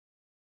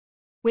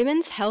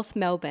Women's Health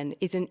Melbourne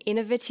is an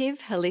innovative,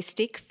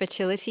 holistic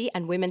fertility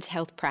and women's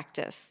health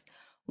practice.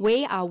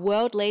 We are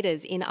world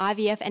leaders in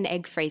IVF and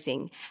egg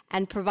freezing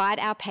and provide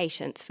our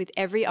patients with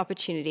every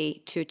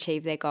opportunity to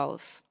achieve their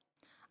goals.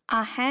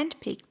 Our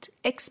hand-picked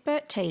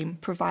expert team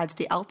provides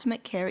the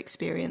ultimate care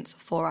experience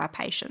for our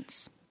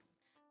patients.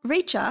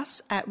 Reach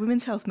us at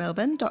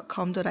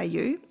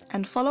womenshealthmelbourne.com.au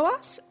and follow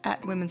us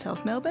at Women's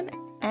Health Melbourne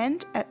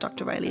and at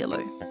Dr. Rayleigh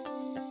Alou.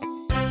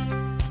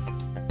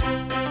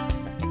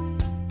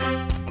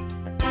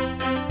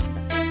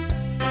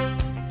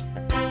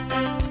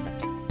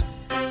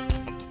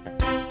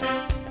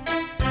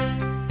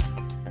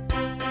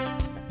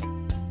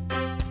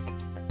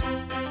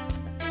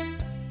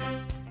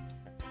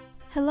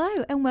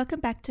 Hello and welcome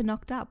back to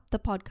Knocked Up, the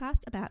podcast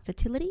about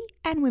fertility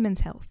and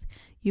women's health.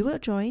 You are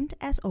joined,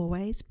 as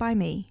always, by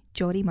me,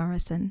 Geordie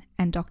Morrison,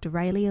 and Dr.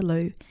 Rayleigh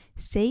Alou,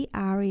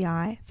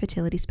 CREI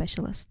fertility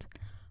specialist.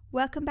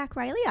 Welcome back,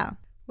 Rayleigh.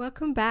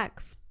 Welcome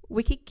back.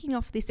 We're kicking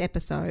off this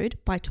episode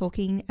by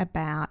talking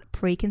about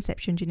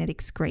preconception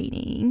genetic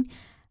screening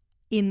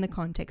in the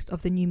context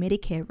of the new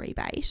Medicare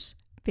rebate.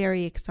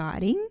 Very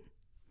exciting.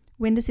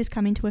 When does this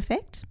come into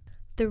effect?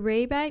 The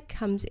rebate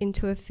comes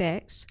into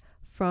effect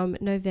from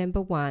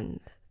November 1.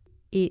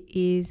 It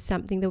is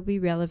something that will be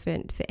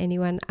relevant for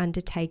anyone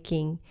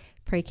undertaking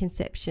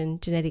preconception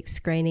genetic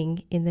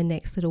screening in the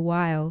next little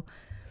while.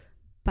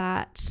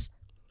 But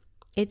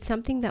it's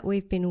something that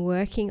we've been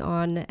working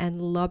on and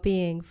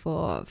lobbying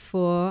for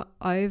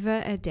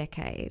over a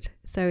decade.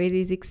 So it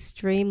is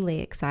extremely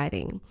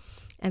exciting.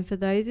 And for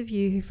those of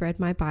you who've read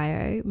my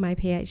bio, my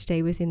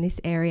PhD was in this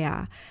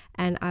area,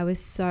 and I was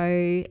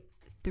so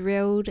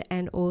thrilled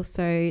and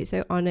also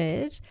so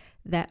honoured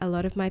that a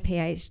lot of my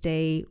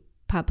PhD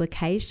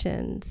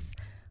publications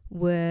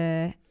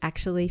were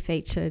actually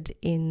featured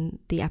in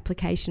the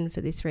application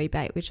for this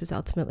rebate, which was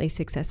ultimately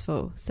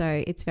successful.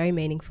 So it's very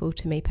meaningful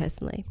to me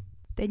personally.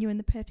 Then you're in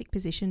the perfect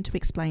position to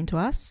explain to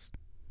us,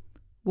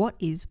 what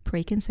is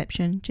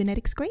preconception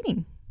genetic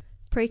screening?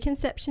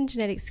 Preconception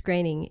genetic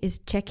screening is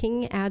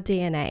checking our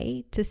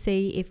DNA to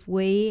see if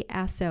we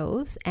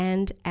ourselves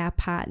and our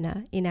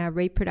partner in our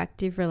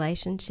reproductive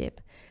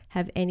relationship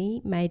have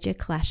any major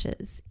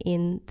clashes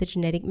in the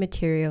genetic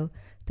material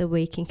that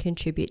we can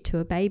contribute to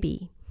a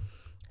baby.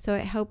 So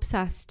it helps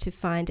us to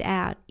find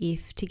out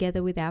if,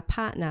 together with our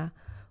partner,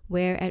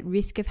 we're at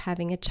risk of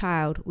having a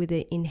child with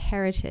an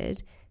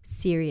inherited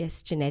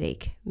serious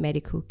genetic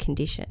medical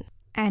condition.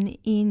 And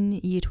in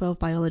Year 12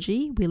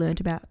 biology, we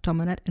learnt about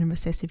dominant and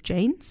recessive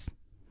genes.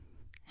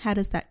 How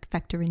does that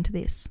factor into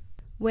this?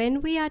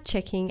 When we are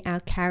checking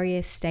our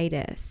carrier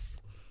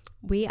status,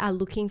 we are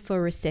looking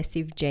for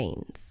recessive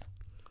genes.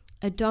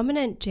 A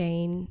dominant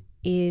gene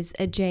is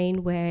a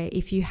gene where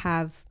if you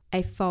have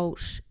a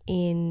fault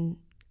in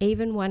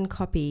even one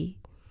copy,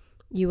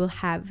 you will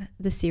have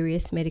the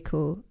serious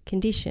medical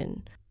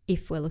condition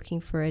if we're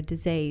looking for a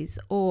disease.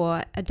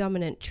 Or a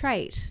dominant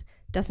trait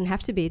doesn't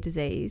have to be a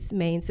disease,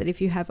 means that if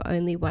you have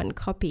only one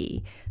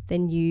copy,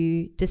 then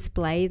you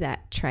display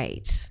that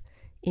trait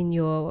in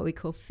your what we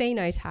call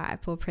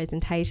phenotype or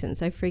presentation.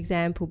 So for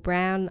example,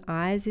 brown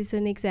eyes is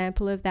an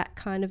example of that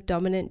kind of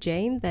dominant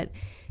gene, that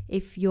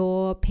if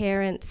your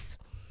parents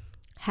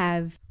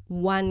have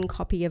one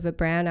copy of a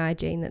brown eye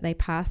gene that they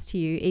pass to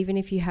you, even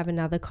if you have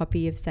another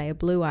copy of, say, a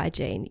blue eye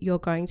gene, you're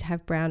going to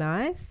have brown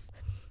eyes.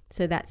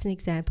 So that's an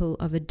example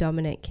of a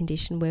dominant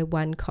condition where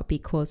one copy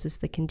causes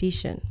the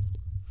condition.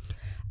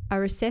 A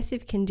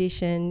recessive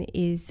condition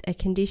is a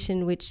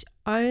condition which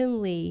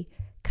only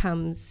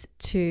comes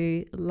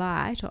to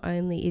light or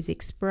only is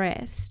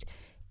expressed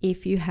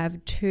if you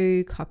have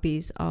two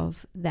copies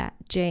of that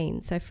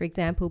gene. So for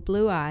example,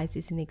 blue eyes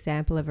is an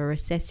example of a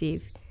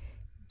recessive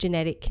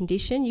genetic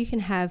condition. You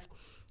can have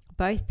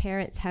both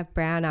parents have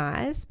brown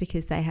eyes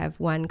because they have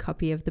one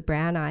copy of the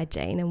brown eye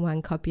gene and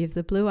one copy of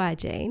the blue eye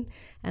gene,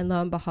 and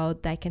lo and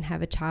behold, they can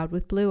have a child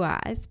with blue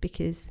eyes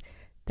because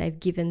they've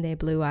given their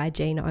blue eye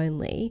gene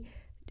only,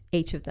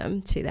 each of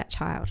them, to that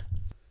child.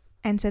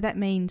 And so that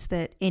means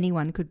that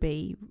anyone could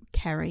be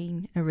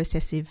carrying a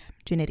recessive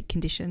genetic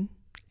condition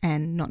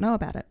and not know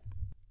about it.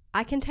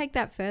 I can take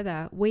that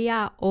further. We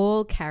are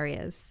all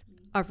carriers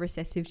of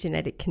recessive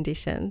genetic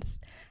conditions.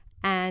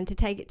 And to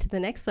take it to the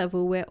next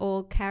level, we're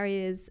all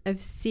carriers of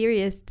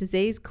serious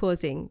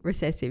disease-causing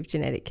recessive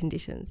genetic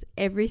conditions.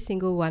 Every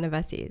single one of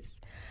us is.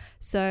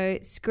 So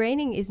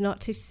screening is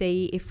not to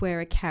see if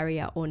we're a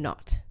carrier or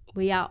not.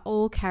 We are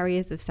all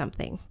carriers of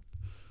something.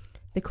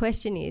 The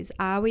question is,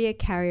 are we a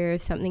carrier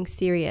of something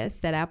serious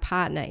that our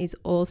partner is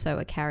also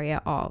a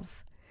carrier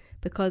of?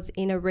 Because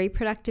in a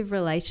reproductive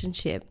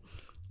relationship,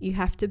 you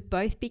have to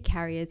both be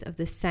carriers of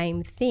the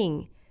same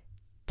thing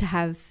to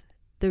have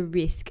the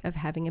risk of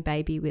having a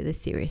baby with a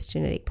serious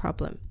genetic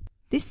problem.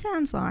 This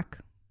sounds like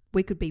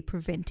we could be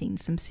preventing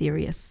some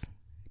serious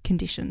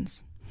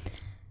conditions.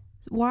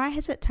 Why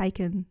has it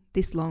taken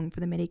this long for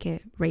the Medicare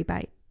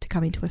rebate to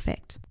come into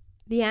effect?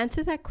 The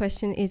answer to that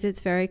question is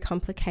it's very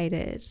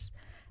complicated,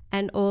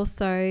 and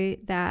also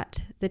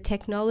that the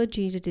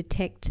technology to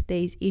detect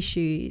these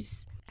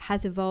issues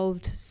has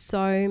evolved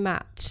so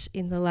much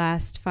in the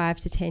last 5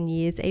 to 10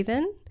 years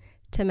even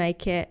to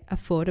make it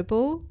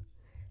affordable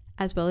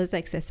as well as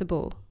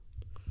accessible.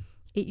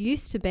 It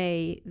used to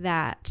be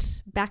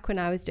that back when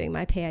I was doing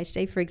my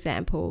PhD, for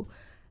example,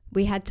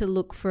 we had to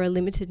look for a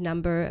limited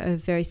number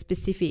of very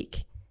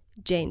specific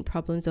gene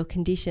problems or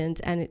conditions,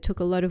 and it took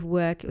a lot of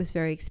work. It was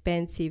very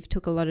expensive,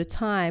 took a lot of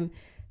time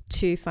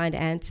to find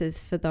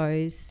answers for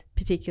those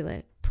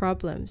particular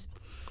problems.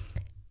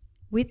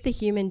 With the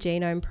Human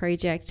Genome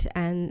Project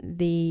and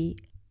the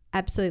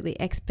absolutely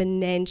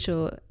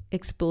exponential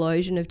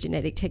explosion of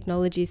genetic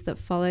technologies that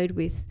followed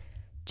with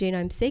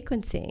genome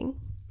sequencing,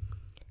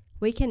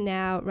 we can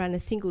now run a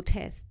single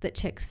test that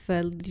checks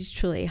for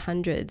literally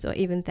hundreds or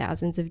even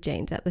thousands of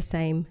genes at the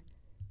same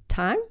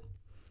time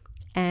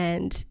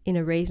and in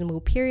a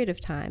reasonable period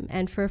of time,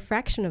 and for a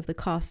fraction of the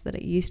cost that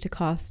it used to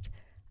cost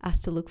us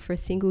to look for a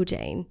single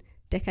gene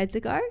decades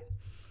ago.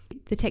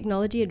 The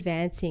technology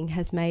advancing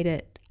has made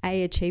it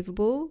A,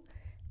 achievable,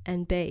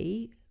 and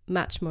B,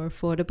 much more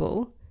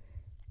affordable,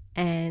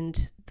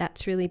 and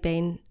that's really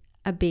been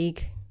a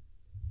big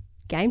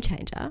game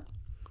changer.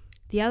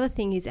 The other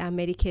thing is our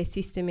Medicare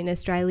system in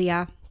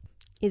Australia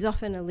is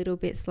often a little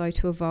bit slow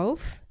to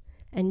evolve,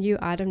 and new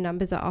item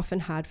numbers are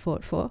often hard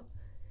fought for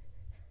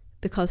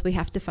because we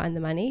have to find the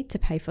money to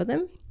pay for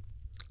them.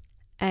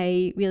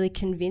 A really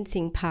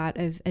convincing part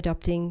of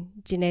adopting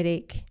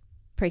genetic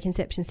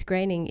preconception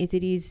screening is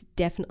it is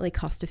definitely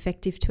cost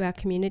effective to our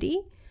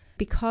community,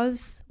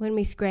 because when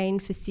we screen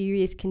for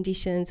serious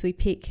conditions we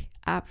pick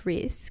up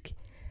risk,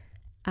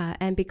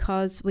 and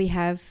because we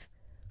have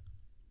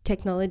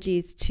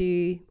technologies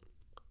to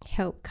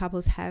help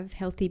couples have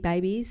healthy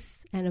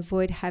babies and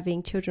avoid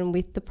having children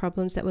with the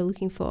problems that we're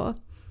looking for,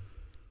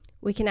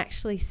 we can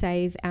actually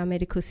save our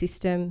medical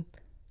system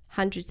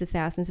hundreds of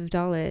thousands of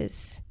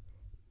dollars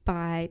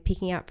by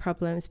picking up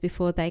problems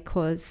before they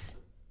cause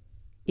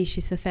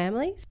issues for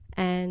families.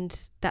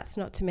 And that's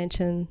not to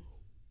mention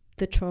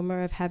the trauma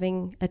of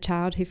having a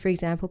child who, for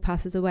example,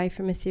 passes away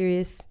from a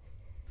serious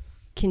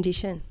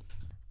condition.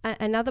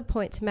 Another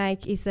point to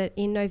make is that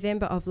in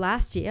November of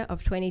last year,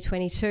 of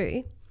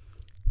 2022,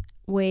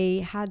 we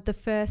had the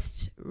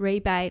first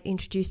rebate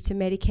introduced to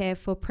Medicare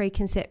for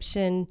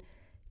preconception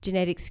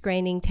genetic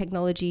screening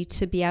technology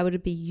to be able to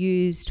be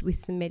used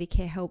with the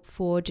Medicare help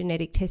for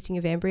genetic testing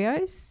of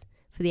embryos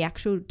for the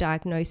actual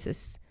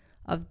diagnosis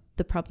of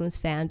the problems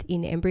found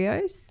in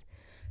embryos.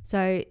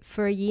 So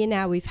for a year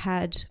now, we've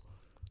had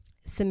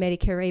some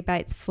Medicare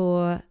rebates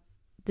for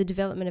the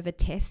development of a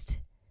test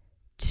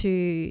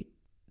to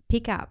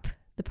pick up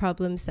the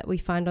problems that we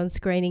find on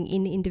screening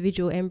in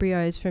individual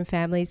embryos from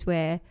families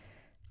where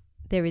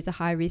there is a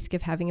high risk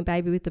of having a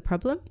baby with the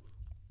problem,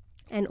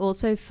 and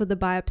also for the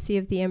biopsy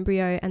of the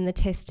embryo and the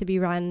test to be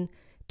run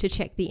to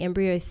check the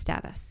embryo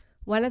status.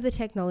 One of the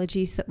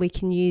technologies that we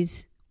can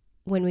use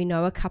when we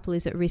know a couple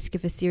is at risk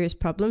of a serious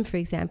problem, for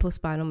example,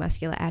 spinal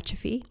muscular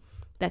atrophy,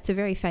 that's a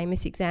very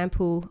famous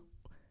example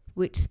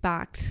which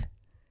sparked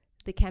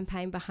the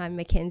campaign behind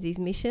Mackenzie's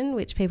mission,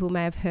 which people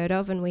may have heard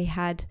of, and we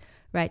had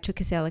Rachel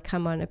Casella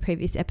come on a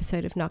previous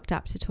episode of Knocked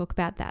Up to talk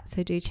about that,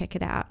 so do check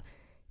it out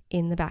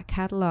in the back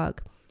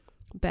catalogue.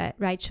 But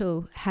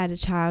Rachel had a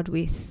child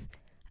with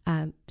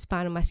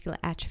spinal muscular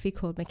atrophy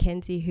called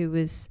Mackenzie, who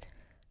was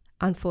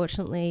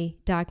unfortunately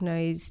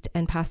diagnosed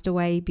and passed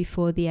away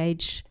before the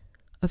age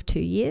of 2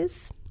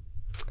 years.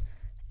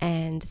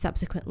 And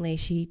subsequently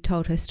she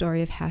told her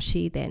story of how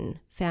she then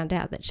found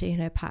out that she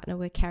and her partner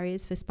were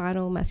carriers for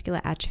spinal muscular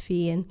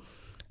atrophy and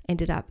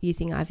ended up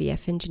using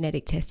IVF and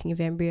genetic testing of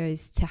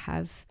embryos to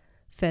have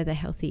further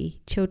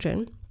healthy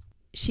children.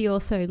 She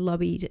also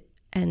lobbied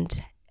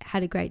and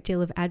had a great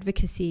deal of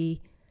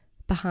advocacy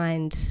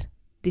behind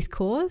this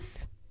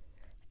cause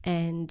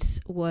and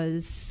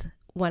was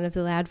one of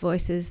the loud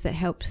voices that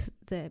helped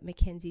the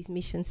Mackenzie's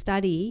Mission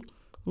study,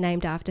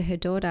 named after her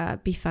daughter,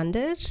 be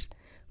funded,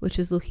 which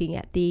was looking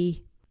at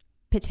the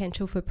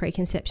potential for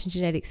preconception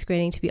genetic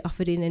screening to be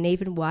offered in an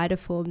even wider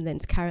form than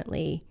is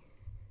currently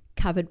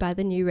covered by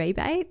the new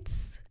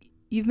rebates.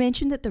 You've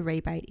mentioned that the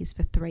rebate is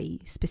for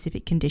 3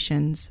 specific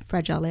conditions: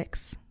 Fragile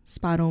X,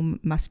 spinal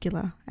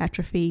muscular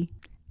atrophy,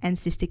 and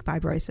cystic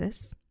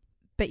fibrosis.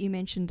 But you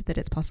mentioned that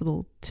it's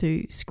possible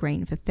to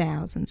screen for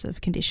thousands of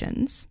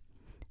conditions.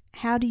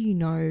 How do you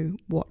know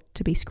what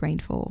to be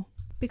screened for?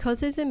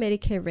 Because there's a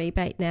Medicare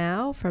rebate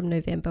now from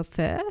November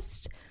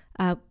 1st,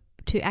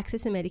 to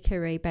access a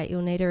Medicare rebate,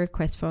 you'll need a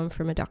request form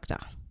from a doctor.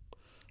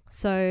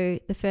 So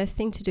the first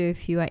thing to do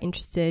if you are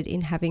interested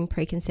in having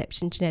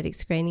preconception genetic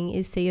screening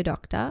is see your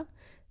doctor,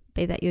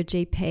 be that your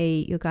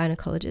GP, your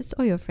gynecologist,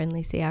 or your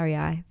friendly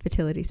CREI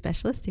fertility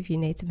specialist if you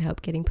need some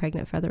help getting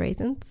pregnant for other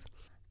reasons.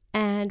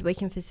 And we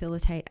can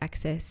facilitate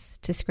access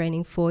to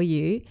screening for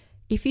you.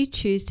 If you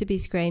choose to be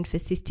screened for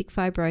cystic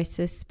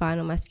fibrosis,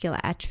 spinal muscular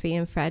atrophy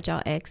and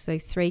Fragile X,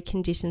 those 3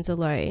 conditions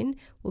alone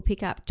will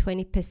pick up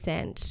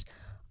 20%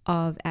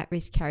 of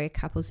at-risk carrier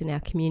couples in our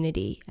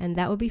community, and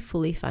that will be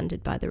fully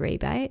funded by the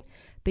rebate.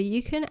 But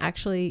you can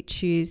actually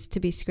choose to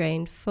be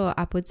screened for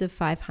upwards of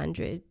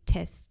 500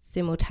 tests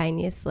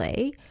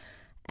simultaneously,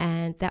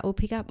 and that will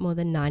pick up more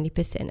than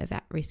 90% of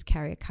at-risk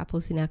carrier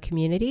couples in our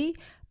community,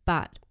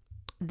 but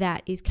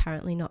that is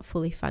currently not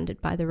fully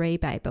funded by the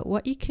rebate. But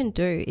what you can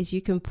do is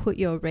you can put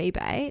your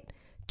rebate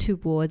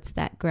towards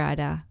that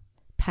greater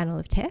panel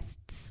of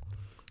tests,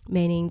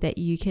 meaning that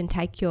you can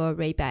take your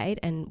rebate,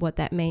 and what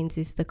that means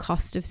is the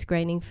cost of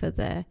screening for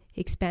the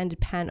expanded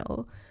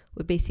panel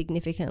would be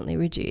significantly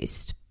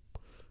reduced,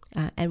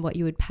 and what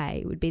you would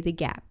pay would be the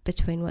gap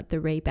between what the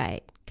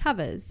rebate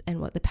covers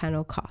and what the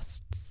panel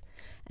costs.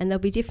 And there'll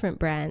be different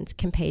brands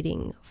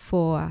competing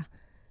for,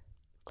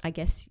 I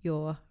guess,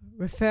 your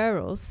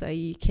referrals, so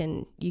you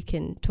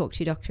can talk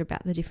to your doctor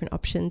about the different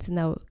options and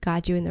they'll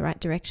guide you in the right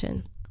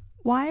direction.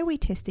 Why are we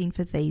testing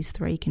for these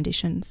 3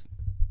 conditions?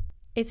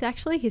 It's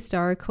actually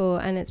historical,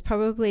 and it's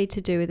probably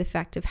to do with the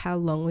fact of how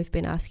long we've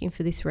been asking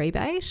for this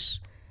rebate.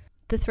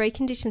 The 3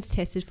 conditions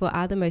tested for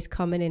are the most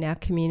common in our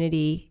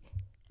community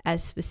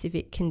as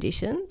specific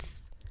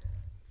conditions.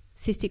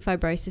 Cystic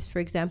fibrosis, for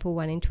example,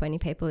 1 in 20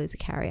 people is a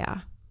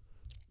carrier.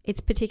 It's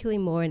particularly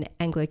more in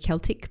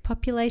Anglo-Celtic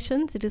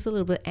populations. It is a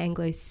little bit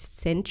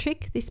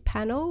Anglo-centric, this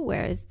panel,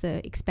 whereas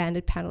the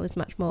expanded panel is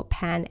much more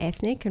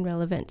pan-ethnic and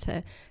relevant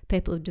to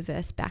people of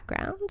diverse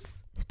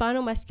backgrounds.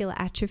 Spinal muscular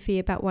atrophy,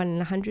 about 1 in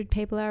 100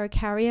 people are a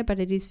carrier, but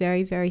it is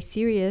very, very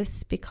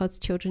serious because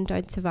children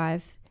don't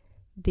survive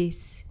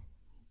this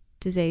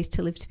disease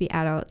to live to be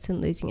adults,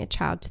 and losing a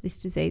child to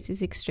this disease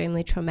is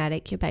extremely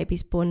traumatic. Your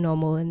baby's born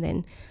normal and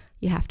then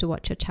you have to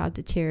watch your child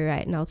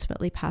deteriorate and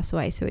ultimately pass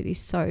away. So it is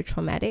so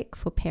traumatic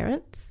for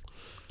parents.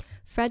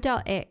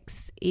 Fragile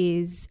X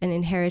is an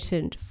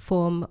inherited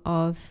form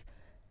of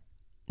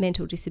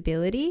mental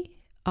disability,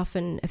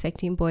 often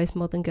affecting boys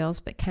more than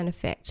girls, but can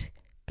affect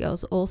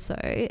girls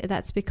also.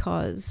 That's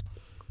because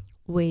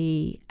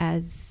we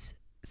as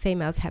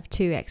females have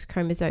 2 X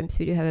chromosomes.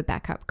 We do have a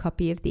backup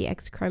copy of the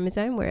X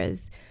chromosome,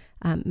 whereas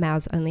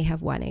males only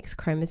have 1 X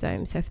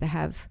chromosome. So if they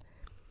have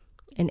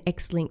an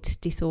X-linked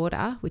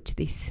disorder, which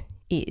this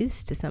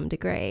is to some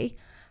degree,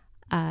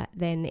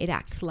 then it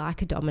acts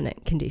like a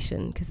dominant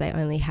condition because they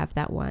only have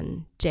that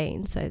one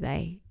gene. So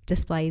they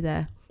display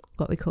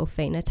what we call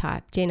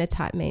phenotype.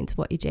 Genotype means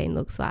what your gene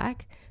looks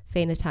like.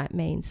 Phenotype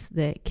means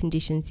the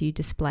conditions you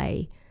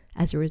display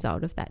as a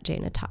result of that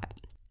genotype.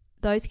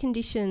 Those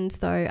conditions,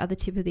 though, are the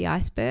tip of the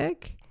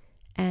iceberg,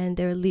 and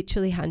there are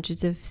literally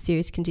hundreds of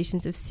serious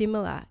conditions of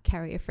similar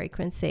carrier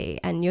frequency,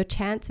 and your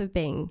chance of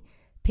being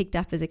picked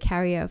up as a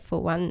carrier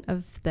for one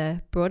of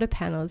the broader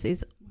panels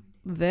is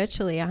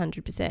virtually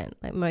 100%.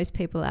 Like, most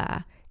people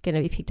are going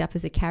to be picked up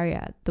as a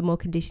carrier. The more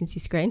conditions you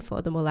screen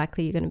for, the more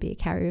likely you're going to be a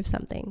carrier of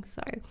something.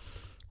 So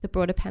the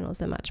broader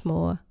panels are much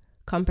more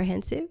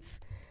comprehensive,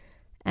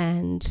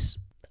 and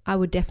I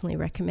would definitely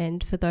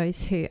recommend for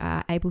those who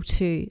are able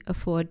to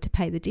afford to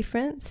pay the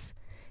difference,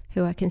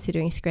 who are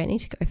considering screening,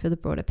 to go for the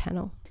broader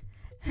panel.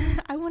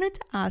 I wanted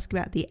to ask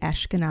about the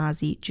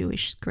Ashkenazi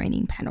Jewish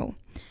screening panel.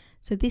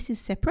 So this is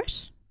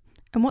separate.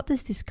 And what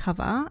does this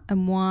cover,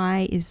 and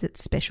why is it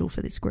special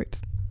for this group?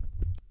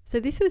 So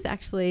this was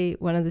actually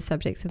one of the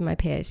subjects of my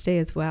PhD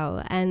as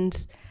well.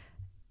 And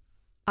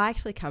I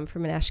actually come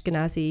from an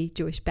Ashkenazi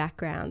Jewish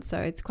background, so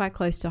it's quite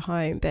close to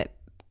home, but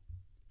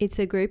it's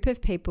a group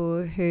of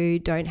people who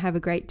don't have a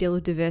great deal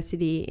of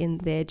diversity in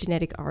their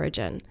genetic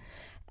origin.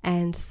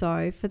 And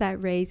so for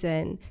that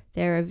reason,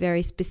 there are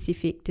very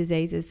specific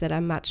diseases that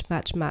are much,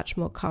 much, much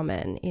more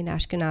common in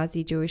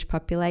Ashkenazi Jewish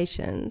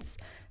populations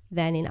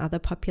than in other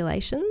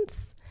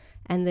populations.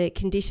 And the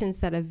conditions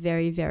that are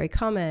very, very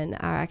common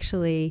are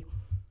actually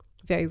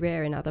very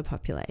rare in other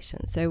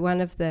populations. So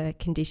one of the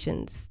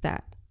conditions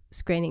that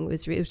screening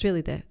was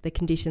really the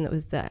condition that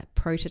was the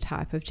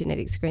prototype of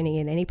genetic screening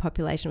in any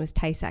population was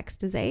Tay-Sachs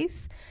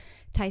disease.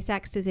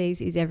 Tay-Sachs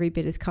disease is every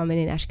bit as common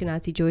in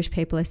Ashkenazi Jewish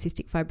people as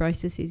cystic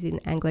fibrosis is in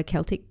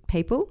Anglo-Celtic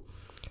people.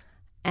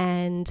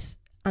 And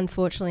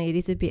unfortunately, it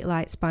is a bit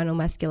like spinal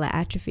muscular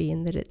atrophy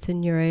in that it's a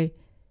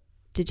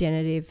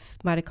neurodegenerative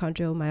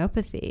mitochondrial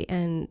myopathy,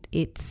 and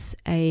it's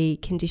a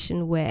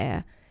condition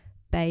where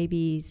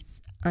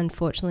babies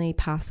unfortunately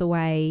pass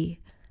away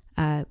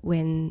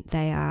when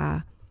they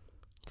are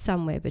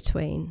somewhere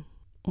between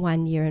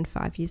 1 year and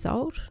 5 years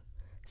old.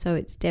 So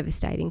it's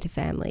devastating to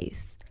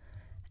families.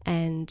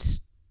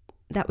 And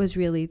that was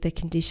really the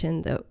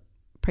condition that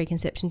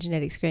preconception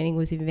genetic screening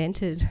was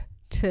invented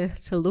to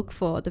look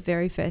for. The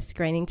very first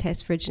screening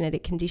test for a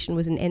genetic condition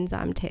was an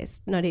enzyme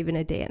test, not even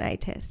a DNA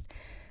test,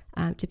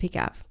 to pick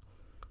up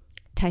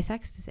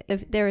Tay-Sachs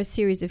disease. There are a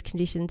series of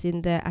conditions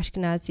in the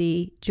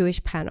Ashkenazi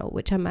Jewish panel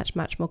which are much,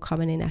 much more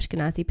common in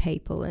Ashkenazi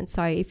people. And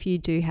so if you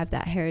do have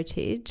that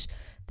heritage,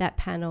 that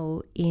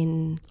panel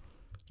in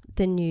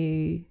the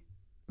new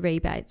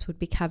rebates would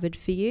be covered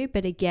for you.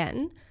 But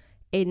again,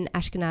 in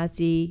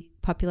Ashkenazi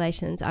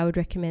populations, I would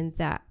recommend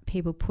that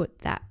people put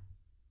that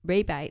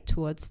rebate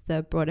towards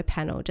the broader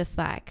panel, just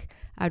like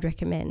I'd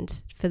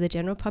recommend for the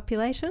general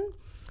population,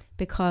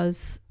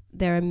 because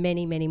there are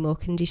many, many more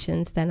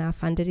conditions than are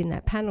funded in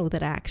that panel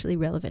that are actually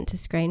relevant to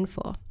screen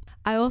for.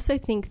 I also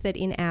think that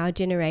in our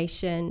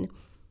generation,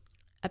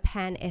 a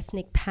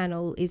pan-ethnic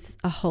panel is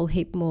a whole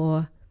heap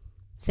more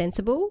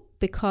sensible,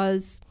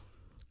 because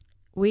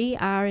we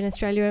are in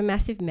Australia a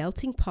massive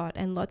melting pot,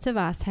 and lots of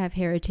us have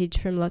heritage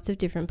from lots of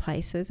different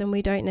places, and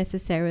we don't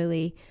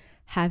necessarily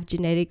have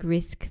genetic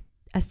risk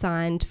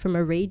assigned from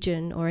a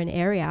region or an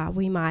area.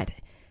 We might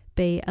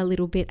be a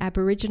little bit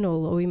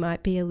Aboriginal, or we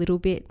might be a little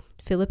bit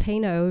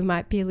Filipino, or we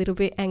might be a little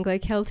bit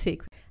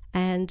Anglo-Celtic.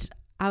 And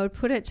I would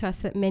put it to us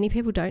that many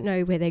people don't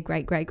know where their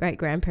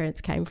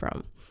great-great-great-grandparents came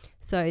from.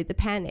 So the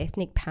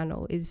pan-ethnic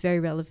panel is very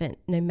relevant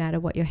no matter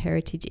what your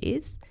heritage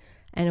is,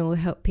 and it will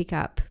help pick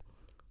up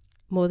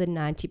more than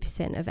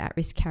 90% of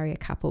at-risk carrier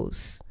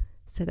couples.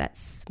 So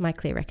that's my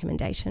clear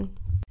recommendation.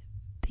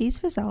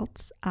 These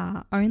results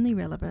are only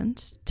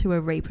relevant to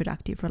a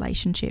reproductive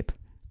relationship.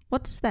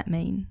 What does that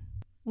mean?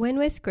 When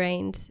we're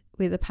screened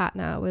with a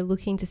partner, we're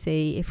looking to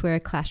see if we're a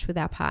clash with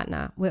our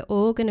partner. We're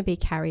all going to be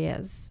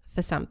carriers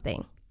for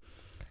something.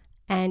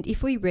 And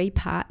if we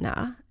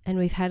repartner and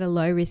we've had a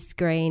low-risk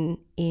screen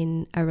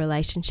in a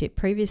relationship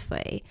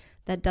previously,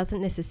 that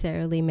doesn't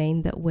necessarily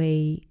mean that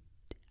we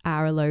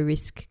are a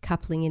low-risk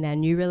coupling in our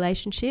new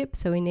relationship.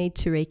 So we need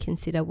to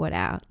reconsider what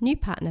our new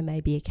partner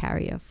may be a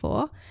carrier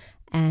for,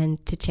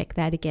 and to check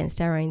that against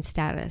our own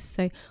status.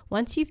 So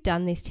once you've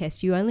done this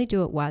test, you only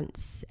do it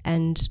once.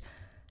 And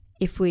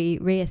if we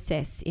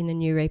reassess in a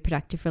new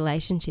reproductive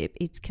relationship,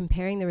 it's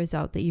comparing the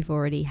result that you've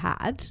already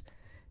had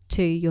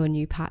to your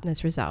new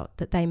partner's result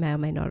that they may or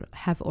may not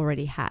have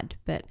already had.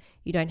 But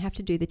you don't have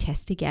to do the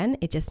test again.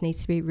 It just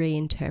needs to be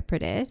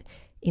reinterpreted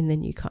in the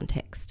new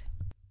context.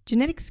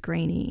 Genetic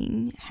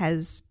screening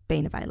has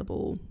been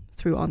available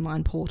through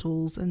online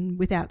portals and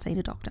without seeing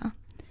a doctor.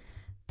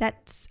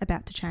 That's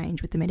about to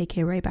change with the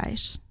Medicare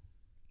rebate.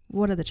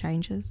 What are the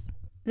changes?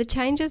 The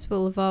changes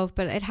will evolve,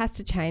 but it has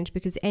to change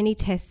because any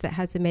test that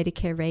has a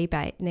Medicare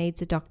rebate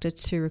needs a doctor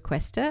to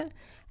request it,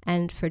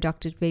 and for a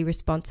doctor to be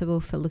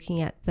responsible for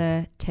looking at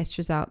the test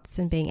results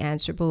and being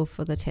answerable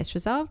for the test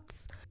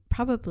results.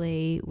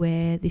 Probably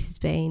where this has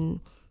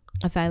been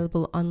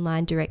available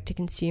online direct to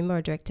consumer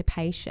or direct to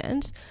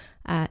patient,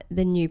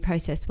 the new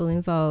process will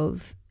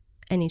involve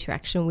an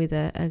interaction with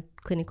a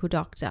clinical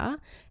doctor.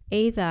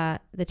 Either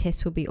the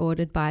test will be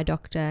ordered by a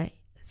doctor,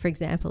 for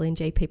example, in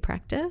GP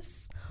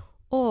practice,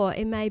 or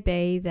it may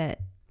be that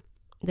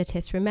the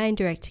tests remain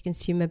direct to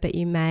consumer, but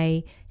you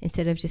may,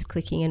 instead of just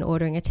clicking and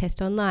ordering a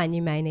test online,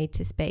 you may need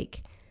to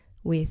speak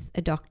with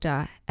a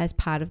doctor as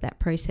part of that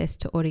process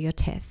to order your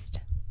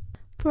test.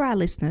 For our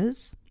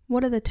listeners,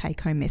 what are the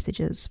take-home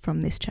messages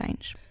from this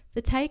change?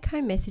 The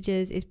take-home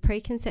messages is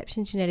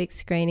preconception genetic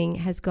screening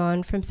has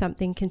gone from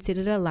something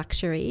considered a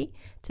luxury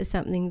to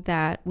something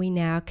that we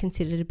now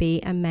consider to be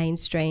a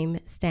mainstream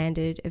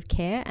standard of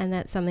care, and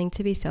that's something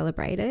to be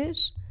celebrated.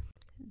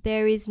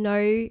 There is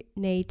no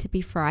need to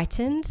be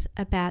frightened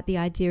about the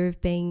idea of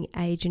being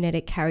a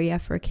genetic carrier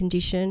for a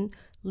condition.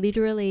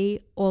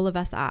 Literally, all of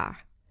us are.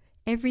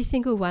 Every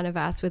single one of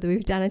us, whether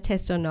we've done a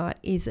test or not,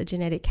 is a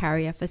genetic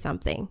carrier for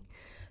something.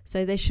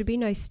 So there should be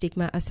no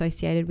stigma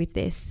associated with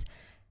this.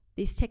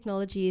 This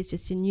technology is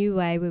just a new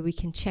way where we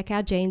can check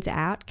our genes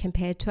out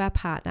compared to our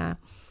partner,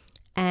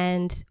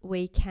 and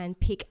we can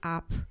pick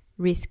up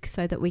risk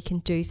so that we can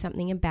do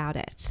something about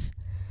it.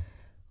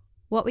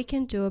 What we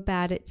can do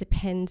about it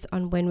depends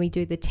on when we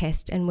do the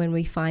test and when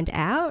we find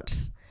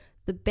out.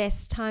 The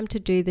best time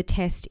to do the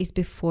test is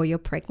before you're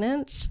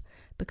pregnant,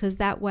 because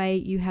that way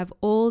you have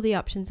all the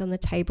options on the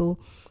table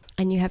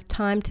and you have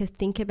time to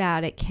think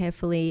about it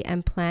carefully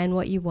and plan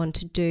what you want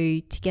to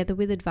do together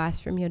with advice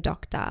from your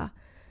doctor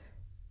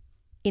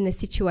in a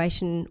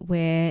situation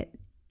where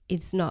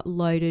it's not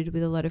loaded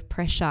with a lot of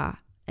pressure,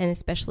 and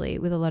especially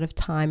with a lot of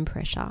time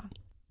pressure.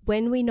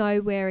 When we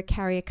know we're a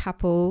carrier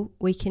couple,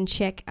 we can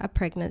check a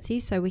pregnancy,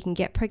 so we can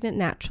get pregnant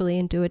naturally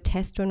and do a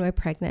test when we're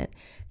pregnant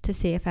to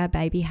see if our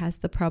baby has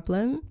the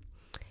problem.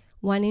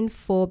 1 in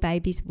 4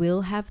 babies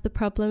will have the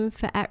problem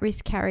for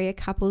at-risk carrier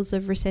couples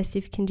of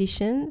recessive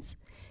conditions.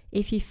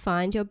 If you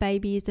find your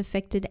baby is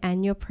affected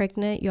and you're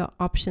pregnant, your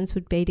options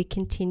would be to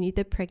continue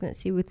the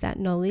pregnancy with that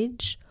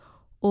knowledge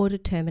or to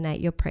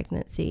terminate your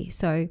pregnancy.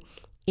 So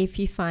if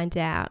you find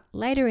out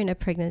later in a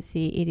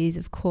pregnancy, it is,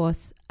 of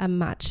course, a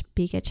much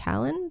bigger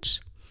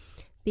challenge.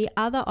 The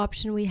other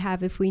option we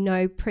have, if we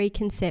know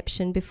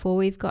preconception before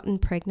we've gotten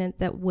pregnant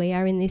that we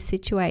are in this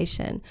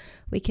situation,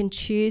 we can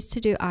choose to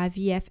do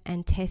IVF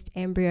and test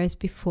embryos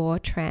before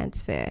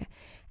transfer.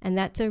 And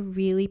that's a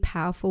really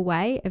powerful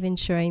way of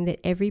ensuring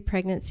that every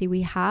pregnancy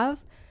we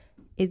have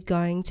is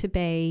going to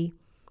be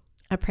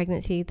a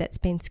pregnancy that's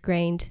been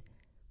screened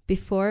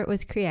before it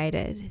was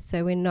created.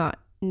 So we're not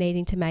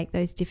needing to make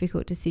those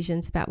difficult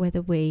decisions about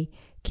whether we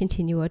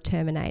continue or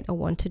terminate a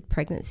wanted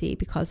pregnancy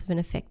because of an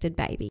affected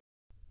baby.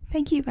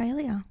 Thank you,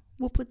 Raelia.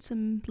 We'll put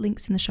some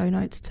links in the show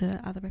notes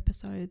to other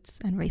episodes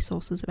and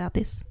resources about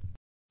this.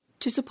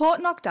 To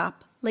support Knocked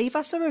Up, leave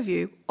us a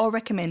review or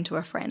recommend to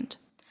a friend.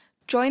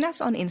 Join us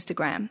on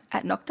Instagram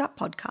at Knocked Up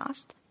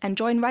Podcast and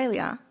join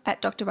Raelia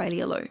at Dr.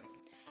 Raelia Lou.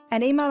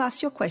 And email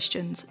us your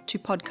questions to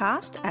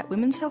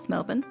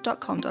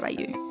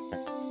podcast@womenshealthmelbourne.com.au.